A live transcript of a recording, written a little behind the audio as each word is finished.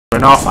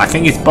Enough. I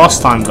think it's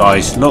boss time,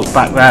 guys. Look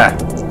back there.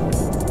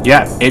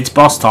 Yep, it's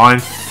boss time.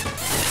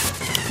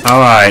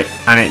 Alright,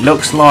 and it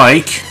looks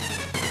like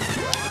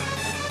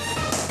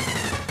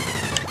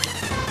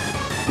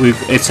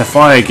it's a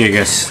fire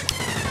Gigas.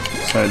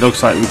 So it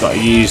looks like we've got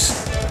to use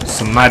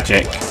some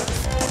magic.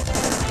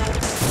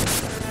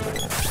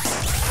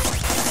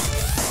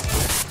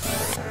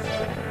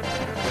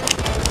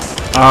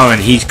 Oh, and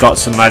he's got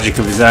some magic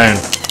of his own.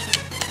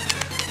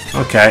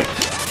 Okay.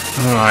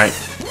 Alright.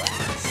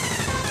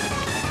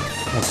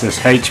 What's this?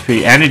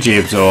 HP energy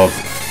absorb.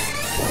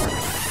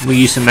 We'll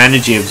use some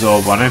energy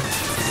absorb on him.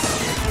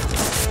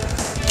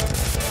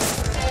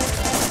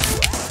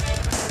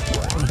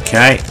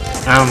 Okay.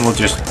 And we'll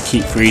just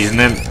keep freezing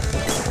him.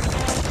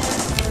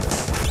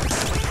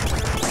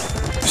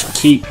 Just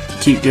keep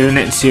doing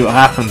it and see what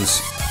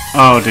happens.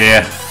 Oh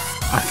dear.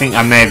 I think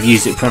I may have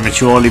used it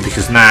prematurely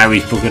because now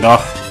he's buggered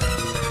off.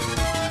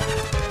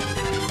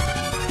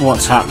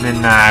 What's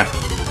happening now?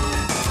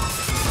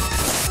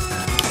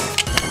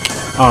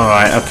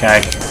 Alright,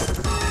 okay.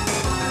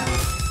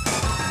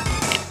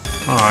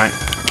 Alright.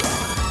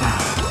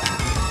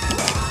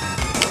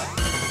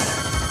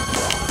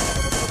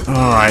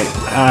 Alright,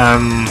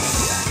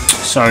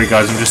 sorry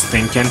guys, I'm just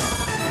thinking.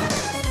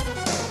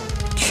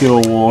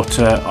 Cure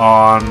water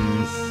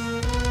on...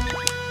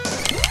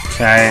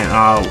 Okay,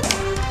 I'll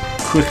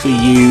quickly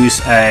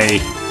use a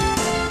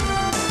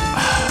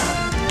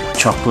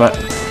chocolate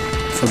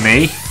for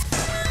me.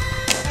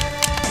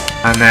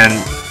 And then,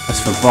 as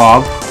for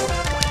Bob,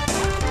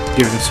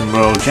 give him some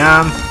royal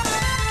jam.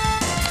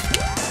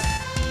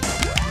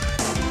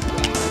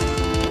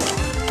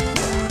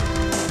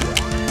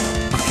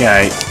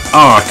 Okay.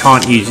 Oh, I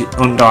can't use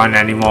Undyne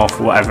anymore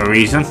for whatever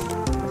reason.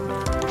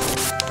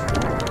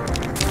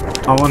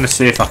 I want to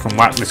see if I can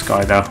whack this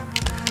guy though.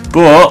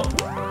 But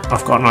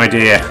I've got an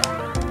idea.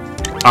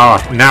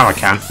 Oh, now I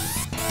can.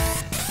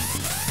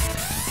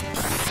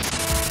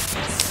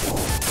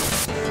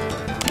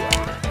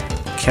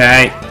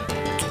 Okay.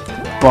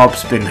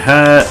 Bob's been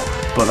hurt,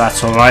 but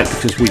that's alright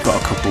because we've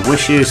got a couple of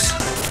wishes.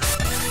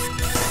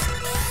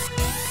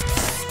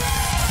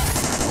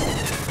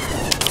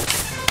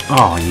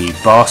 Oh, you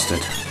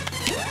bastard.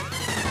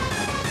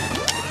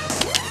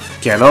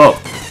 Get up.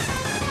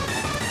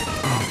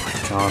 Oh my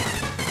god.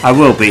 I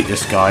will beat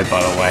this guy,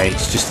 by the way.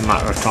 It's just a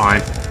matter of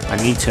time. I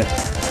need to...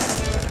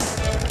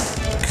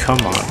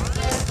 Come on.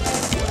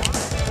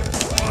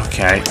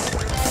 Okay.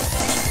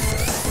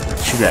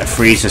 Should be able to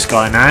freeze this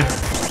guy now.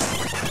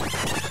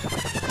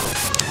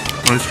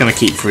 I'm just going to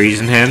keep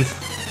freezing him.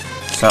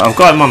 So I've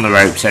got him on the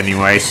ropes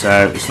anyway,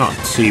 so it's not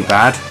too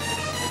bad.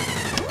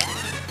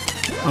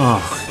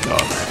 Oh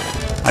god.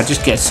 I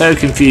just get so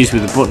confused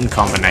with the button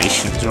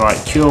combinations. Right,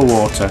 cure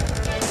water.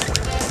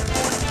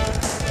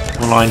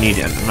 Well, I need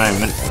it at the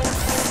moment.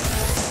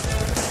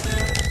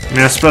 I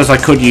mean, I suppose I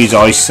could use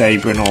Ice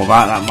Saber and all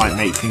that. That might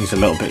make things a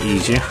little bit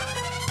easier.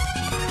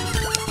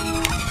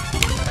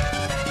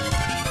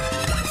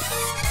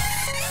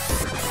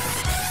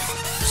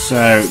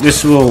 So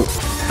this will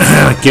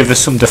give us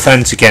some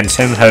defense against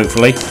him,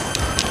 hopefully.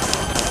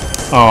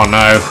 Oh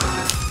no.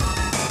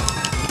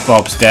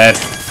 Bob's dead.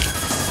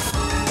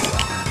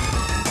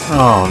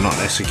 Oh, not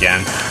this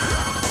again.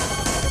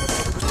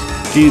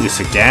 Do this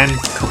again.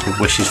 Couple of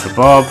wishes for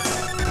Bob.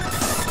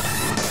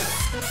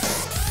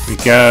 Here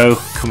we go.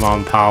 Come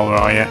on, pal, where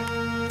are you?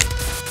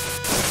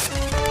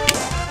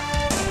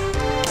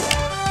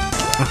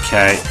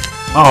 Okay.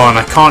 Oh, and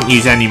I can't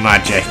use any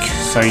magic.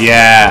 So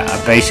yeah,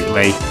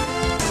 basically,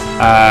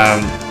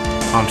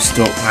 I'm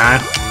stuck now.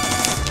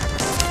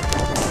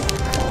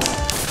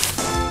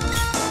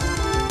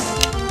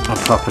 I'm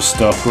proper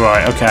stuck.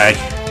 Right, okay.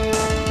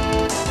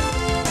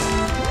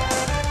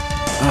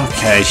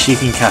 Okay, she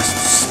can cast a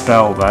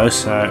spell though,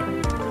 so...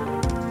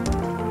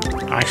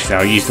 Actually,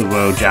 I'll use the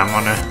World Jam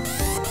on her.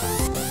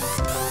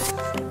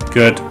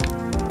 Good.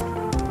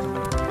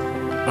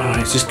 Oh,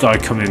 is this guy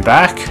coming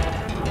back?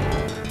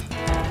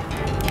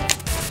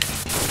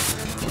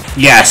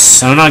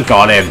 Yes, and I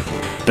got him.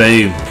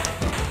 Boom.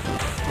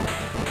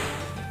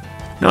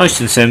 Nice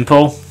and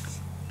simple.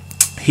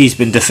 He's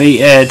been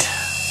defeated.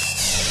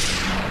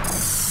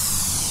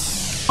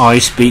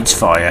 Ice beats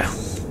fire.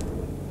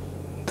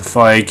 The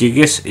fire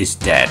Gigas is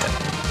dead.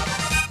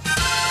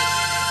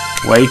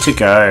 Way to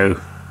go.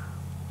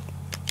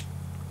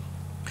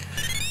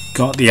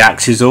 Got the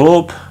Axe's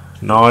Orb.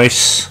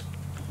 Nice.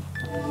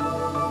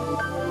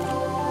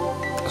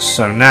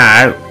 So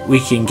now we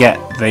can get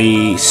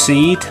the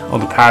seed, or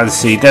the power of the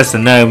seed. There's the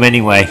gnome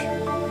anyway.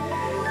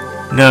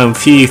 Gnome,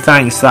 phew,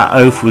 thanks, that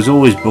oath was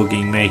always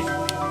bugging me.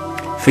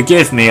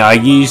 Forgive me, I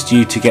used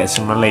you to get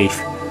some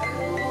relief.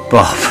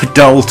 Bob,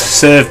 Dole, to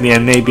serve me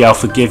and maybe I'll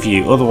forgive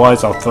you.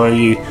 Otherwise I'll throw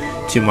you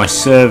to my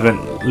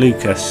servant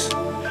Lucas.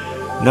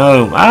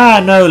 Gnome,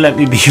 no, let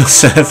me be your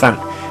servant.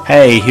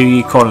 Hey, who are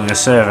you calling a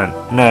servant?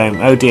 Gnome,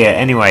 oh dear,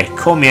 anyway,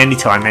 call me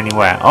anytime,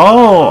 anywhere.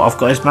 Oh, I've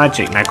got his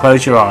magic, now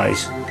close your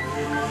eyes.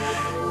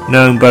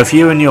 Gnome, both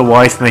you and your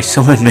wife may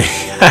summon me.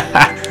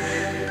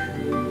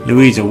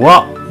 Louisa,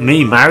 what?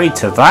 Me married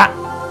to that?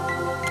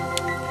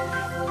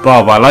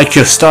 Bob, I like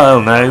your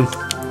style, gnome.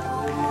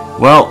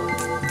 Well,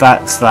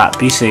 that's that.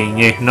 Be seeing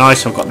you.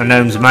 Nice, I've got the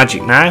gnome's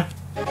magic now.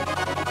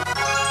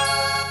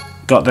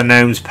 Got the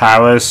gnome's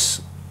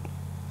powers.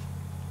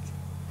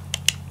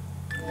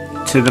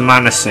 To the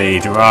mana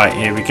seed. Right,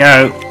 here we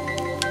go.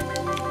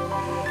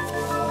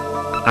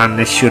 And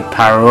this should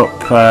power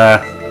up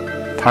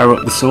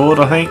the sword,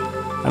 I think.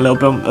 A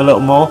little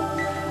more.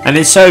 And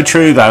it's so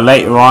true though,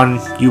 later on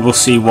you will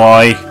see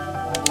why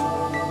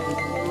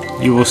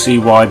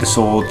the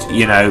sword,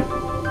 you know,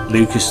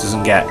 Lucas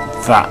doesn't get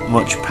that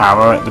much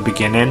power at the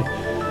beginning.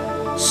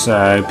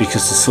 So,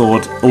 because the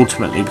sword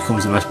ultimately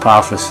becomes the most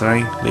powerful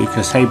thing.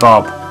 Lucas, hey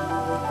Bob.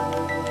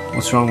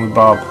 What's wrong with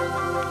Bob?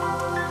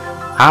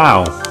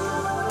 Ow.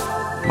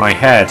 My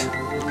head.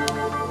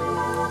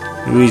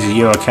 Louisa,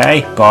 you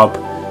okay? Bob.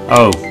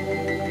 Oh.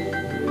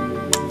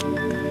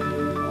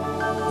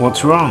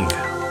 What's wrong?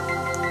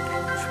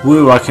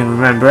 Woo, I can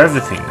remember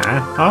everything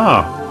now.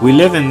 Ah, we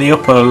live in the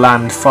upper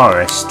land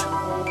forest.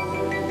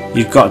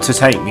 You've got to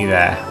take me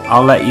there.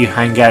 I'll let you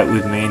hang out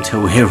with me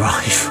until we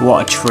arrive.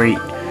 What a treat.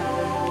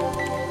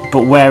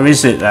 But where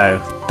is it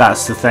though?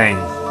 That's the thing.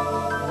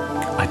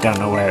 I don't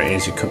know where it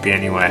is. It could be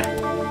anywhere.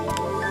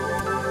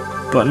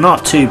 But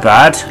not too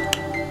bad.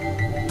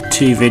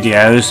 2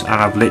 videos and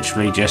I've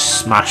literally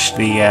just smashed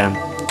the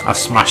I've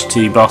smashed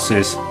 2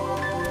 bosses.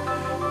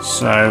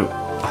 So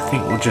I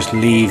think we'll just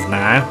leave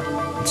now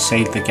and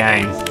save the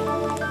game.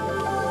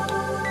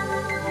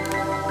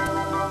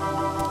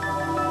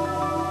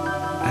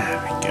 There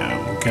we go.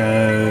 We'll go.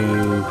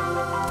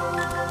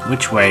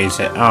 Which way is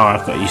it? Oh,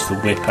 I've got to use the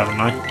whip, haven't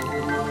I?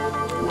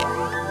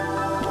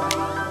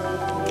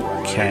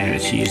 Okay,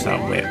 let's use that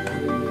whip.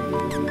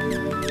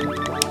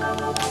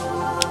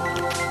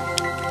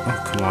 Oh,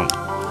 come on.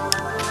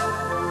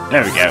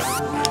 There we go.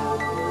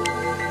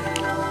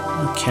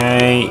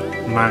 Okay,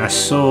 mana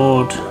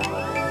sword.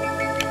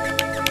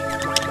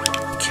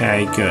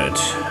 Okay, good.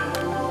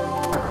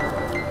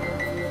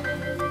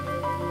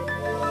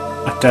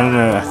 I don't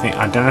know.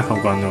 I don't know if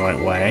I'm going the right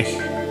way.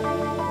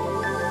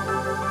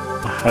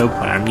 I hope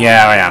I am.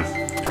 Yeah, I am.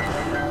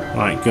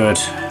 Right, good.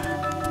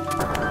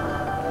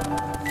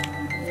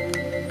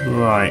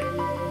 Right.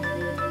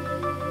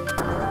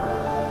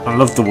 I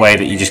love the way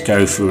that you just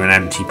go through an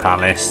empty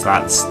palace.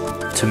 That's,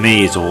 to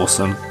me, is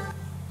awesome.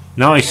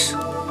 Nice.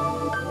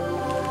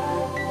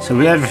 So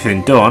with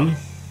everything done,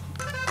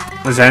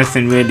 has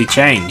anything really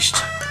changed?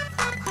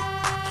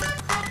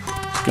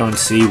 Let's go and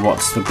see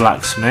what's the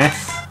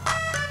blacksmith.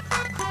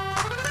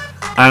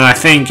 And I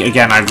think,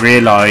 again, I've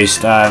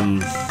realised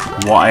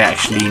what I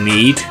actually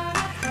need.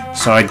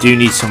 So I do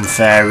need some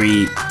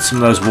some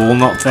of those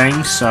walnut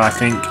things. So I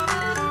think...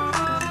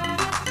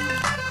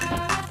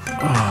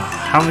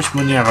 Oh, how much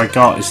money have I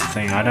got is the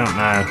thing, I don't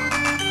know.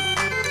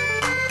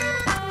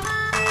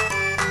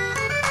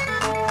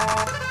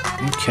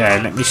 Okay,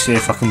 let me see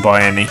if I can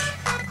buy any.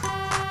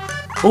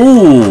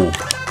 Ooh!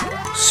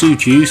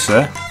 Suit you,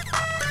 sir.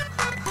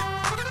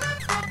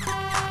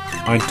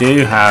 I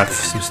do have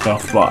some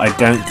stuff, but I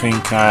don't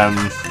think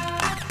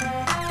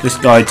this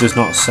guy does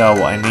not sell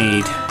what I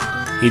need.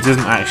 He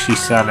doesn't actually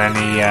sell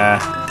any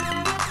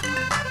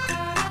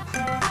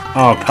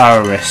oh,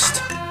 power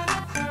wrist.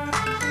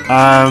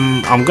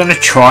 I'm gonna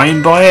try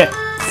and buy it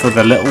for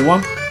the little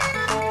one.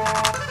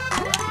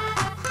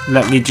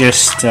 Let me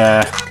just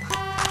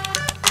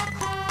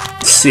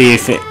see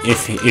if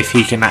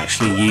he can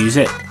actually use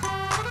it.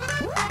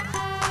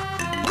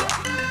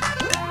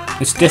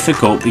 It's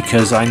difficult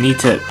because I need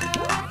to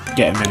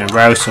get him in a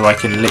row so I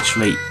can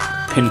literally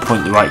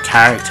pinpoint the right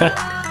character.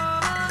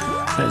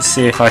 Let's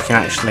see if I can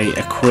actually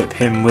equip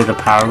him with a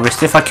power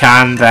wrist. If I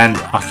can, then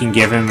I can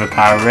give him a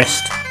power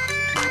wrist.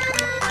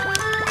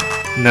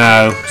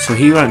 No, so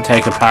he won't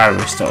take a power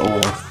wrist at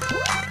all.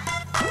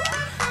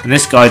 And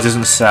this guy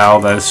doesn't sell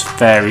those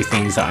fairy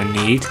things that I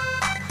need.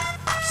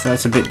 So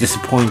that's a bit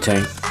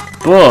disappointing.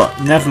 But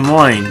never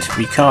mind,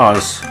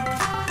 because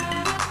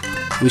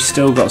we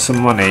still got some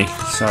money.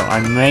 So I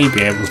may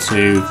be able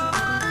to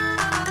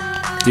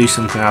do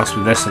something else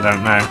with this, I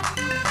don't know.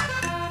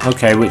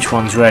 Okay, which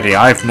one's ready?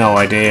 I have no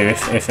idea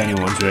if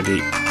anyone's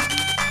ready.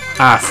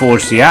 Ah,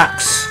 forge the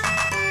axe.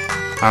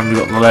 And we've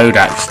got the load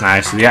axe now,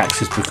 so the axe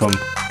has become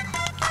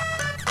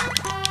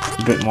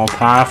a bit more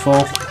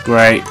powerful.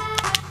 Great.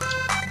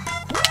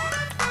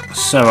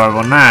 So I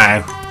will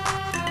now,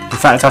 in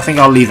fact I think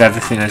I'll leave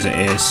everything as it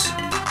is.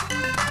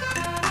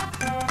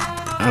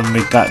 And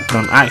with that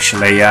done,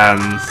 actually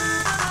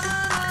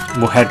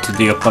we'll head to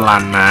the upper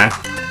land now.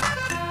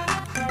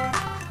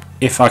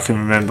 If I can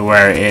remember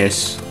where it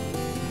is.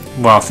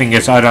 Well, thing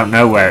is, I don't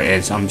know where it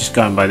is. I'm just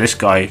going by this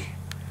guy.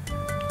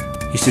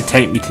 He used to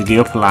take me to the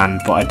upper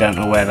land, but I don't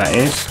know where that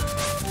is.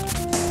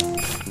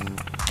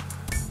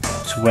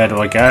 So where do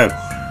I go?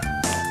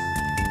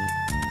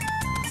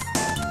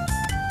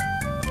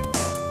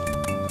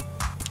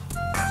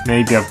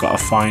 Maybe I've got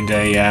to find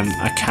a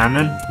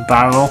cannon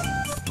barrel.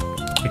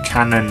 A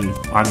cannon,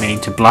 I mean,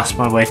 to blast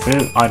my way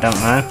through. I don't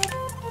know.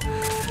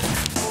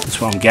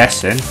 That's what I'm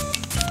guessing.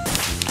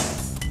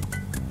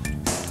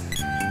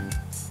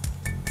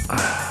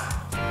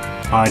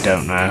 I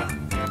don't know.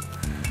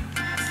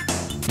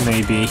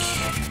 Maybe.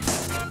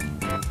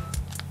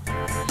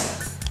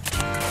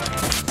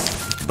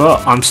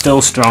 But I'm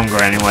still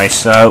stronger anyway,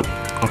 so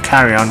I'll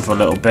carry on for a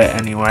little bit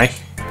anyway.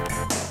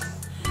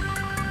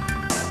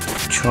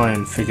 Try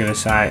and figure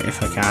this out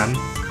if I can.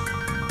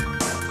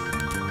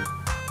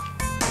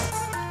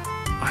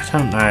 I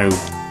don't know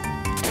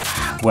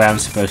where I'm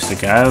supposed to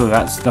go.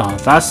 That's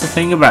the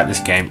thing about this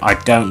game. I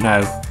don't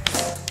know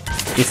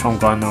if I'm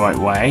going the right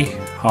way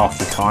half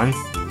the time.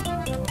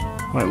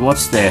 Wait,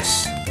 what's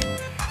this?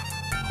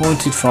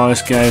 Haunted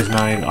forest goes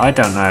now. I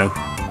don't know.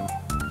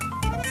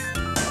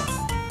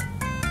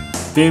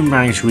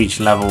 Boomerangs reach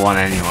level 1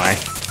 anyway,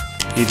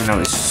 even though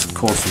it's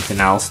called something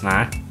else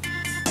now.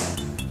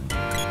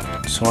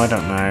 So I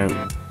don't know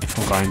if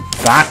I'm going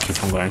back,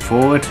 if I'm going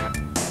forward.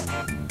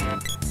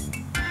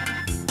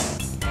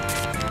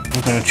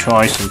 I'm going to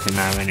try something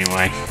now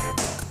anyway.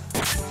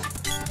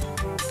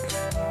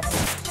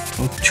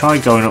 I'll try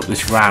going up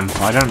this ramp.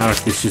 I don't know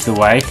if this is the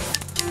way.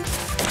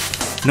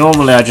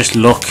 Normally I just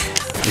look.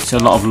 It's a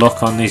lot of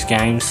luck on these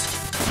games.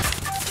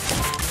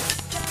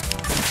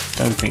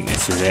 Don't think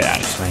this is it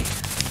actually.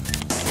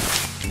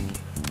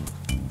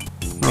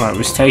 Right, it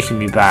was taking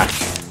me back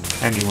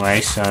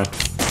anyway, so at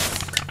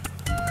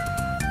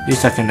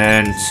least I can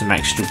earn some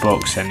extra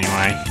bucks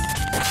anyway,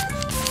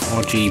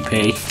 or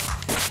GP,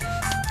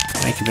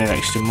 make a bit of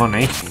extra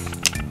money.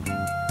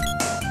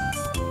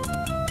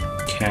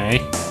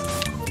 Okay,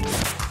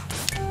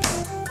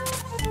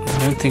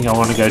 I don't think I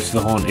want to go to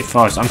the haunted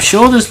forest. I'm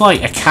sure there's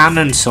like a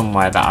cannon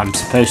somewhere that I'm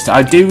supposed to.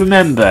 I do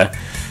remember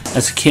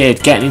as a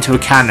kid getting into a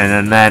cannon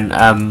and then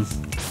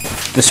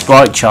the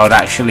sprite child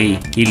actually,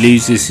 he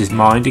loses his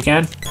mind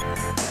again.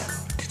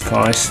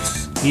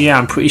 Forest. Yeah,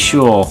 I'm pretty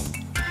sure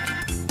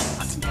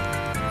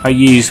I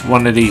used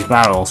one of these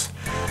barrels.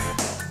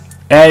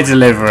 Air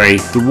delivery,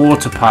 the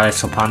water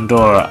palace or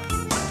Pandora.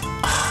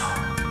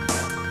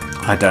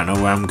 I don't know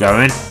where I'm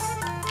going.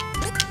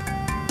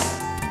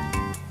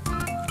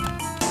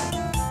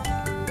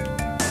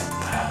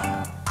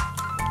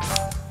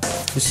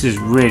 This is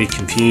really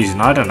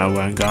confusing. I don't know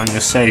where I'm going.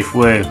 You're safe,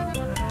 woo.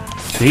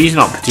 So he's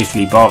not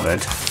particularly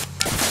bothered.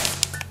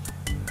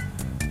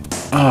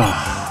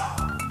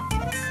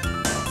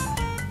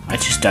 I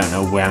just don't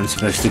know where I'm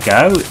supposed to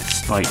go.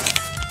 It's like...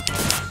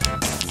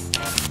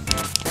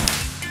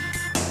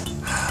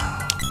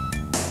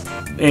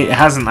 it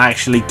hasn't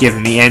actually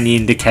given me any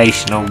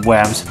indication on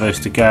where I'm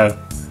supposed to go.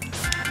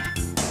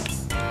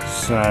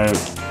 So,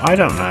 I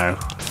don't know.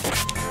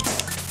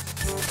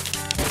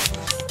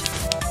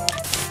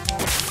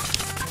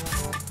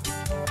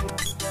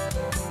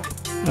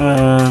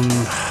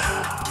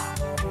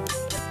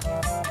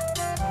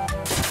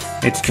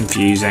 It's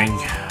confusing.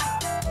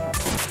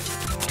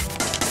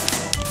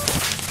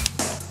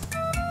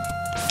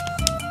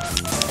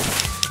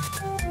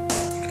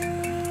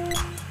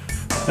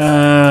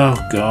 Oh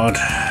god.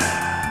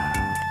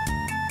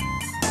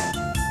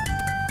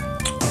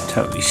 I'm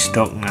totally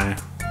stuck now.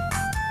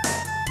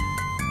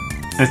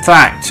 In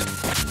fact,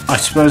 I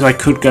suppose I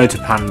could go to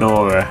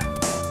Pandora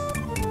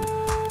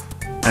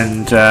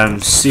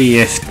and see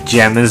if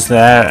Gemma's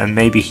there and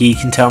maybe he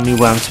can tell me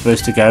where I'm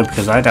supposed to go,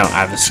 because I don't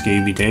have a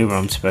Scooby-Doo where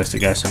I'm supposed to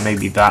go, so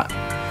maybe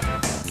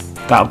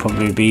that'll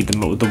probably be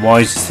the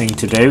wisest thing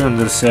to do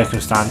under the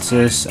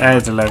circumstances.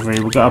 Air delivery,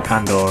 we've got a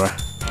Pandora.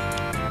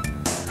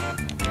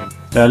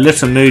 The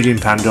little moody in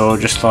Pandora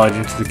just slide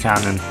into the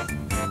cannon.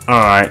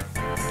 Alright,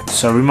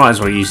 so we might as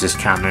well use this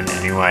cannon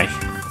anyway.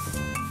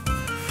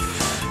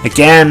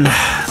 Again,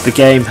 the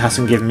game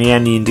hasn't given me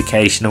any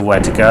indication of where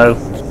to go.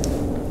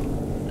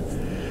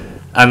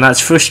 And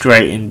that's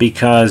frustrating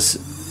because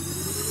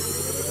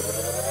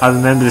I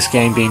remember this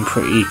game being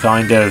pretty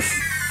kind of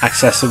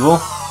accessible.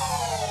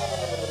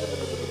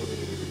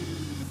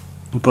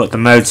 But the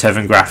Mode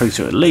 7 graphics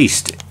are at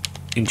least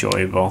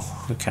enjoyable.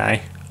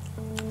 Okay.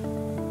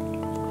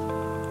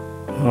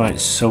 Right,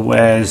 so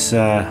where's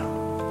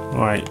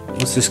right,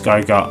 what's this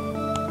guy got?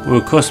 Well,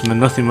 customer,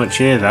 nothing much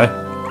here though.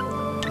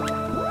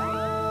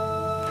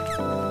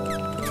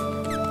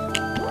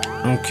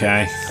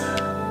 Okay.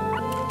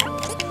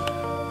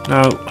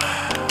 No.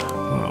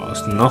 Well,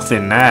 there's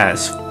nothing there.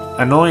 It's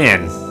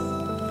annoying.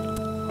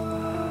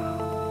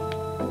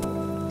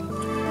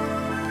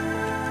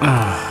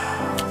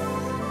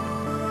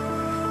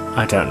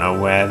 I don't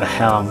know where the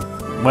hell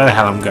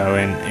I'm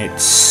going.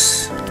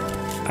 It's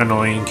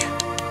annoying.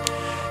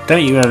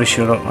 Don't you ever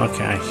shut up?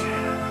 Okay.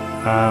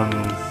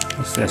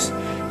 What's this?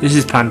 This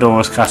is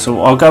Pandora's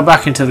castle. I'll go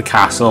back into the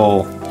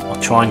castle. I'll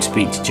try and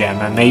speak to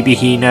Gemma. Maybe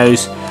he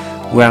knows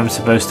where I'm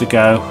supposed to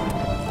go.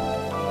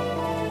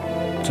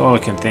 That's all I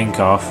can think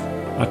of.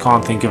 I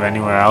can't think of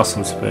anywhere else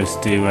I'm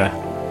supposed to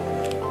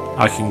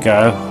I can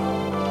go.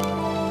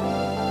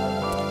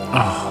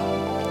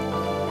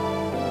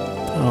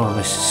 Oh,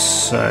 this is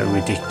so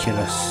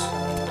ridiculous.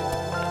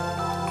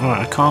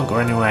 Alright, I can't go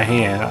anywhere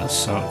here. That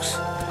sucks.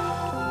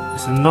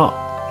 Is there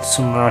not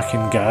somewhere I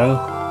can go?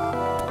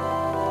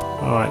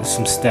 Alright, there's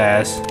some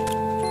stairs.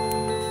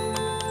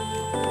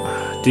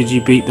 Did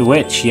you beat the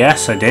witch?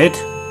 Yes, I did.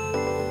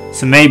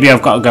 So maybe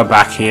I've got to go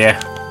back here.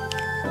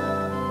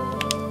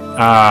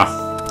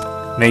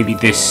 Maybe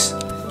this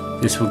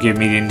will give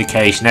me the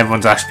indication.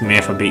 Everyone's asking me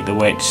if I beat the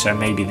witch, so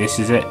maybe this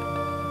is it.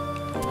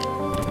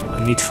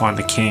 I need to find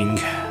the king.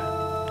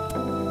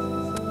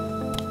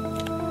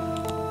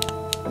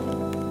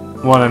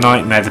 What a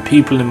nightmare. The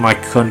people in my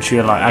country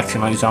are like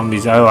acting like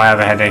zombies. Oh, I have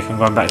a headache. I'm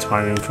going back to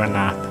my room for a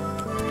nap.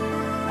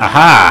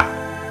 Aha!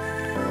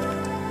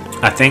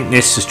 I think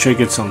this has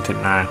triggered something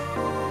now.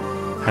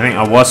 I think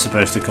I was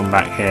supposed to come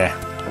back here.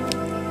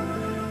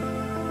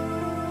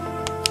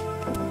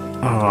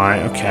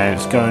 Alright, okay,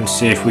 let's go and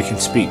see if we can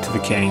speak to the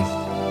king.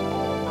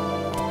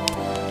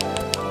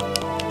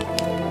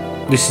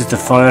 This is the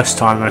first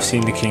time I've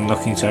seen the king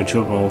looking so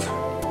troubled.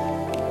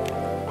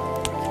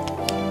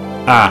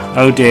 Ah,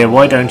 oh dear,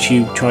 why don't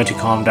you try to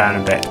calm down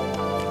a bit?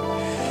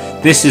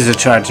 This is a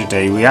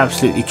tragedy. We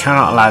absolutely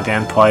cannot allow the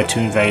Empire to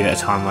invade at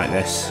a time like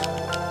this.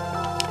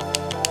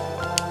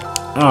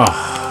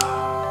 Oh.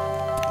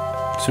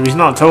 So he's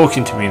not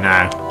talking to me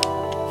now.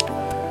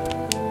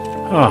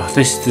 Oh,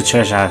 this is the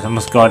treasure house. I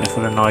must guard it for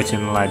the night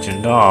in the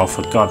legend. Oh,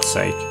 for God's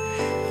sake.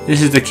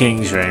 This is the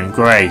king's room.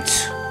 Great.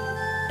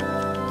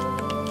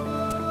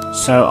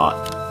 So,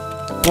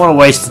 what a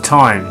waste of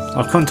time.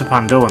 I've come to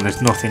Pandora and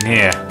there's nothing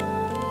here.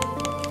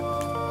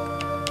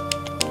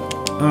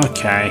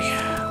 Okay.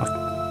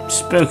 I've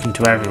spoken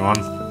to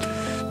everyone.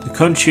 The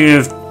country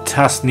of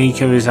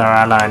Tasnica is our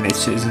ally and its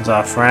citizens are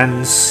our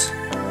friends.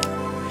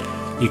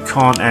 You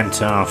can't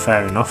enter. Oh,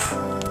 fair enough.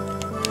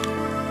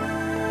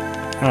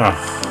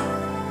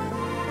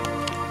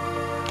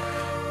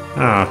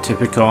 Oh,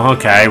 typical.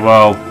 Okay,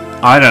 well,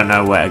 I don't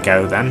know where to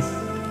go then.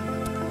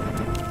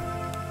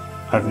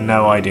 I've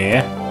no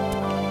idea.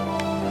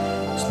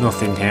 There's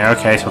nothing here.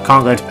 Okay, so I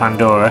can't go to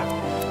Pandora.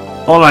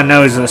 All I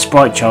know is that the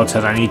sprite child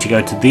said I need to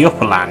go to the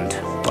upper land,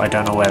 but I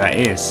don't know where that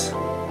is.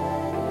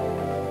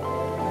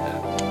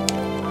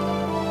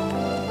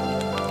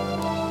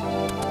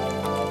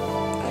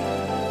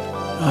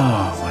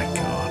 Oh my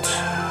god.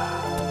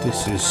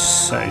 This is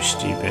so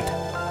stupid.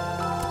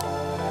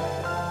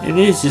 It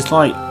is, it's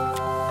like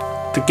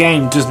the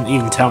game doesn't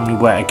even tell me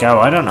where to go.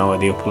 I don't know where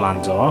the upper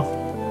lands are.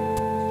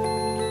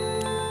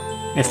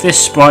 If this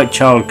sprite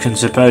child can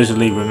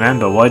supposedly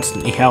remember, why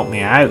doesn't he help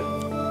me out?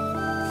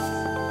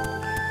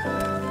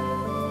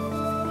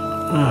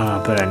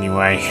 But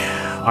anyway,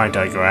 I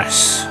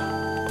digress.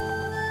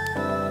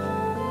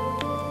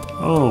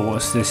 Oh,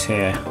 what's this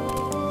here?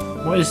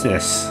 What is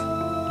this?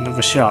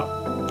 Another shot.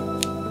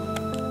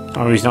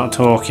 Oh, he's not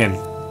talking.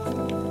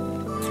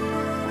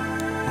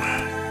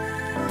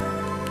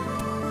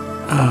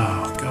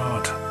 Oh,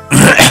 God.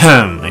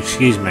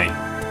 Excuse me.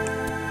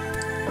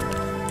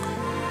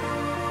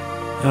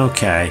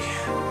 Okay.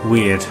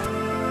 Weird.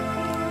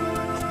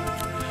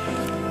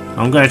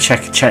 I'm going to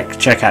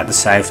check out the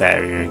south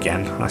area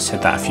again. I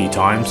said that a few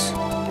times.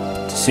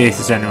 To see if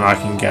there's anywhere I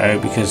can go,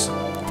 because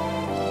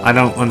I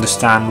don't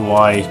understand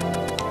why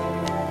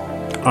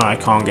I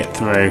can't get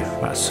through.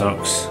 That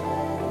sucks.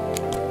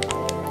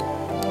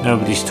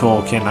 Nobody's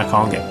talking, I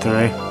can't get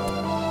through.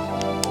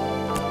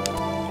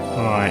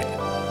 Alright.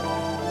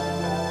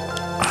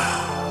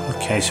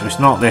 Okay, so it's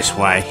not this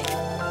way.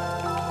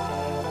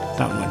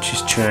 That much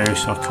is true,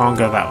 so I can't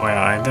go that way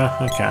either.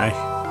 Okay.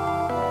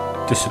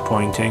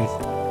 Disappointing.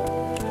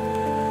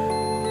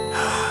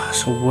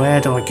 So where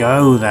do I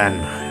go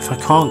then? If I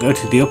can't go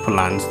to the upper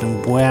lands,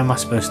 then where am I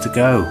supposed to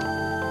go?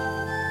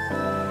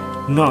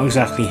 Not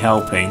exactly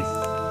helping.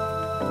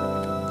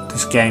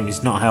 This game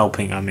is not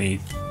helping, I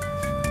mean.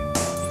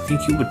 I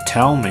think it would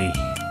tell me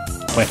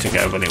where to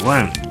go, but it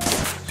won't.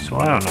 So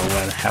I don't know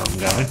where the hell I'm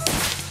going.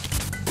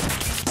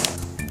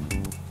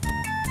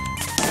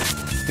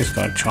 Just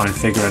gotta try and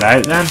figure it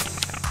out then.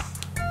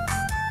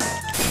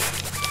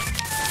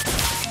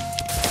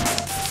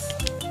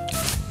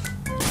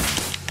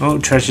 Oh,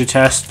 treasure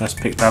chest. Let's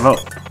pick that up.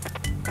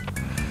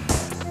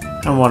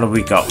 And what have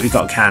we got? We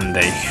got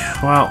candy.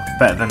 Well,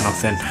 better than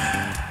nothing.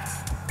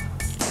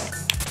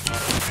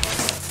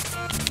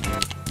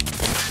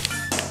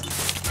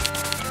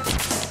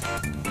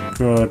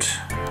 Good.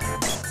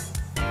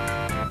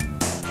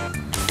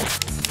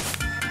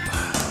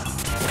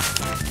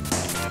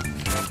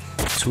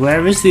 So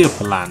where is the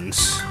upper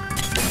lands?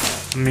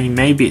 I mean,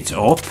 maybe it's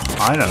up.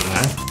 I don't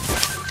know.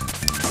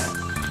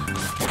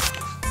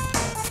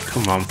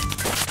 Come on.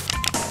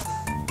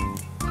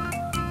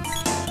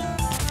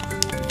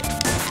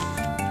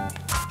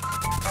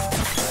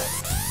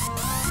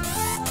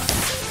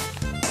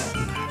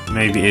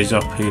 Maybe it is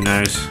up, who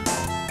knows.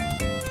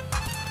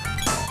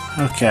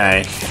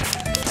 Okay.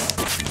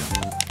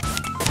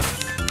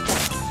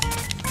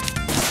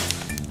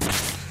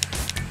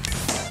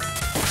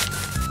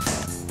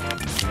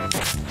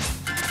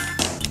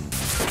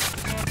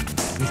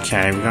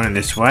 Okay, we're going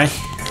this way.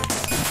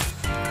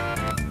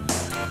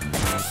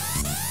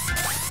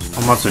 I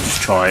might as well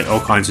just try all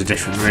kinds of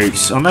different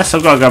routes. Unless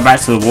I've got to go back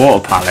to the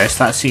Water Palace.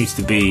 That seems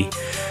to be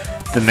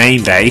the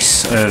main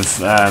base of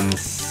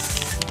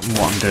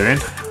what I'm doing.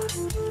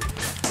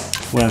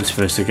 Where I'm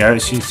supposed to go. It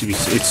seems to be,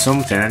 it's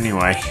something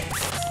anyway.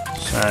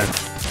 So,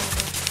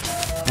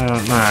 I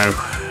don't know.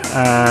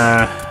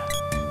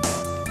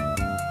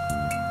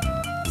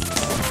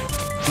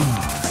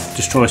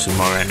 Destroy some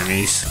more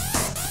enemies.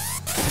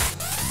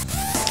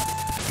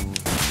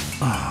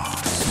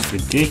 Oh, this is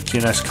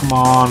ridiculous. Come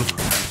on.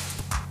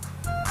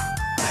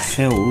 I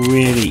feel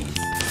really,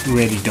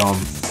 really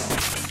dumb.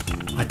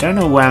 I don't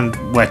know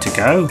where to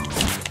go.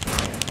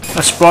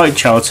 A sprite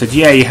child said,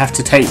 yeah, you have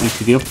to take me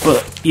to the up,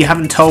 but you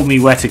haven't told me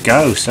where to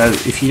go, so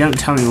if you don't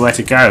tell me where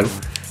to go,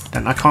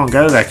 then I can't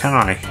go there, can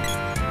I?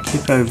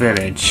 Hippo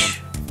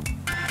Village.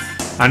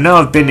 I know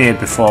I've been here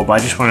before, but I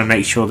just want to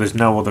make sure there's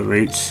no other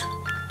routes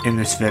in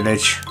this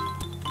village.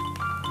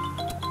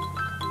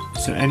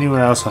 Is there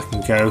anywhere else I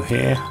can go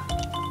here?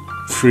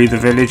 Through the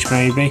village,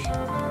 maybe?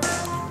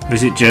 Or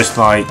is it just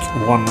like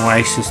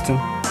one-way system?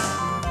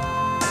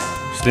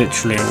 It's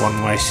literally a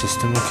one-way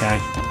system, okay.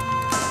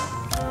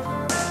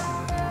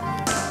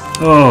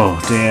 Oh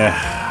dear.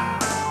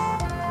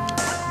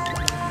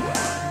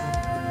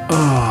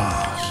 Oh,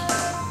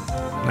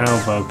 an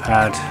elbow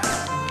pad.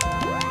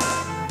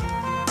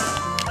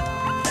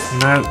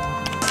 No.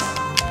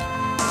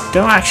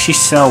 Don't actually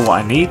sell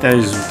what I need,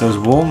 those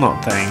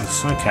walnut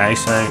things. Okay,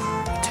 so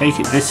I take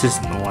it this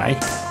isn't the way.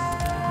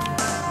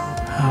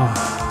 Oh,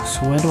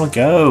 so where do I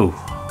go?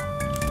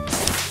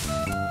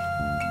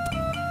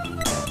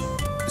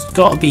 It's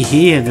got to be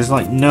here. There's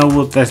like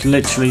there's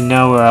literally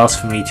nowhere else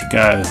for me to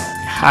go. It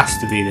has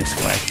to be this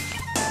way.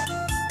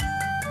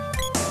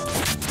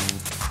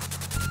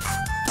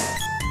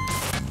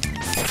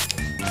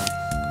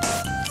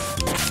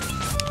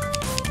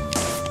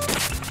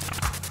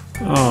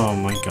 Oh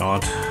my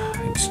god,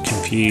 it's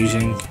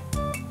confusing.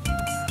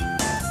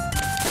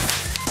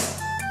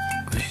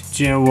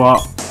 Do you know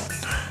what?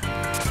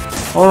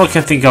 All I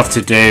can think of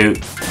to do...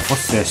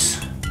 What's this?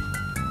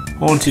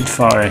 Haunted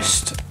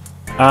Forest.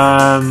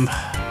 I'm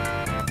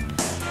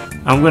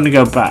going to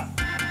go back.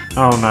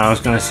 Oh no, I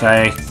was going to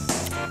say...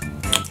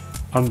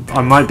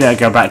 I might be able to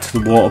go back to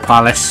the Water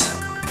Palace.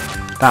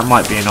 That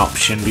might be an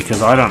option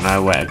because I don't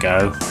know where to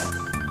go.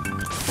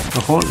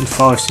 The Haunted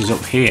Forest is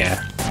up here.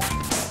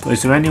 But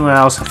is there anywhere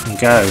else I can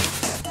go?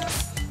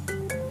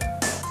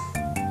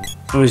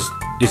 Or is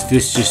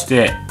this just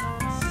it?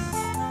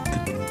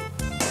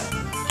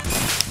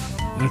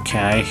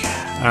 Okay.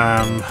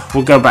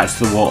 We'll go back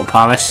to the Water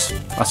Palace.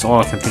 That's all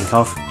I can think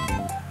of.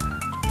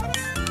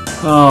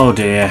 Oh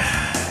dear.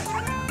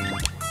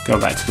 Go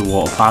back to the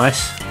Water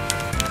Palace.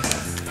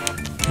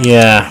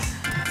 Yeah.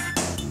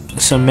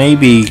 So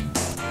maybe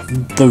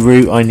the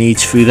route I need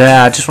through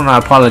there. I just want to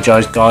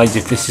apologise guys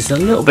if this is a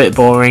little bit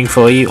boring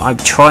for you. I'm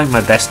trying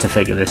my best to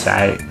figure this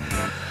out.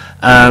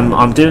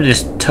 I'm doing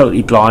this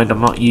totally blind.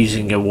 I'm not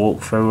using a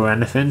walkthrough or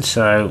anything,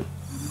 so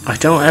I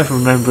don't ever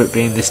remember it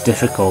being this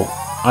difficult.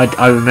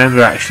 I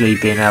remember actually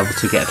being able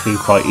to get through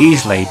quite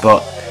easily,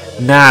 but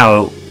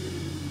now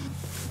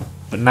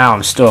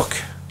I'm stuck.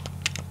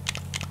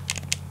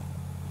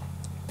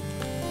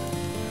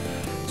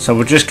 So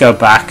we'll just go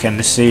back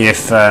and see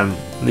if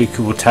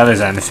Luca will tell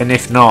us anything.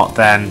 If not,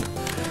 then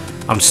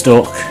I'm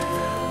stuck.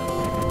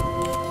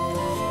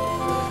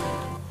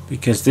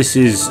 Because this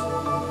is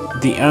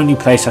the only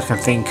place I can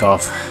think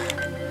of.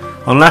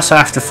 Unless I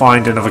have to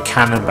find another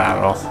cannon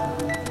barrel.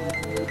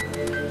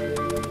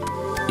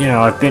 You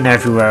know, I've been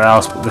everywhere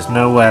else, but there's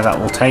nowhere that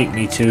will take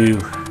me to...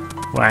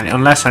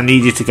 unless I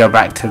needed to go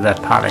back to the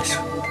palace.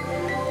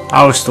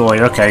 Our story,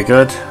 okay,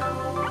 good.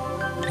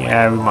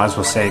 Yeah, we might as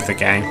well save the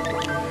game.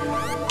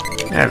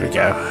 There we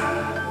go.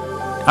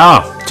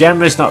 Oh,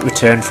 Gemma is not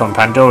returned from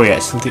Pandora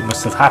yet. Something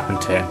must have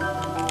happened to him.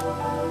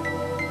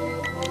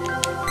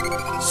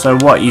 So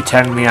what, you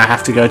telling me I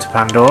have to go to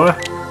Pandora?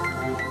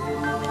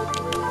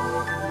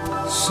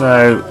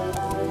 So...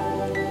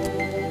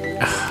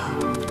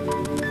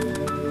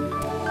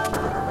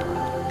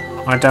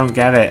 I don't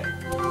get it.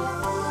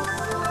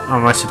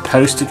 Am I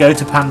supposed to go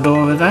to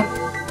Pandora then?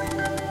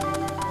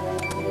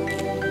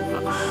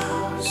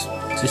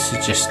 This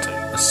is just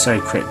so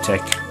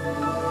cryptic.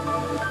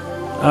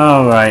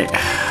 Alright.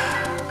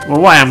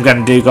 Well, what I'm going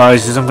to do,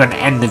 guys, is I'm going to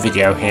end the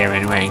video here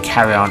anyway and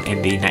carry on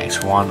in the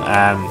next one.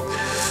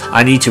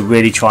 I need to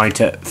really try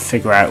to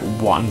figure out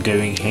what I'm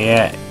doing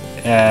here.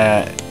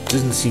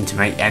 Doesn't seem to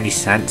make any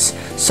sense.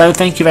 So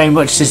thank you very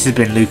much. This has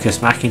been Lucas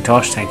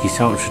Mackintosh. Thank you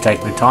so much for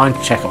taking the time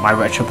to check out my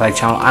Retro Play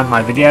channel and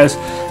my videos.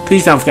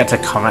 Please don't forget to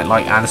comment,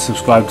 like and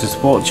subscribe to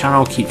support the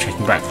channel. Keep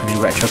checking back for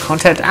new retro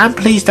content, and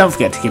please don't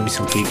forget to give me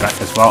some feedback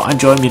as well, and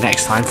join me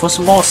next time for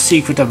some more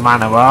Secret of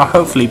Mana, where I'll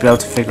hopefully be able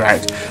to figure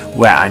out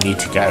where I need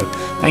to go.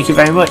 Thank you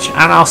very much,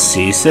 and I'll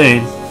see you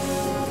soon.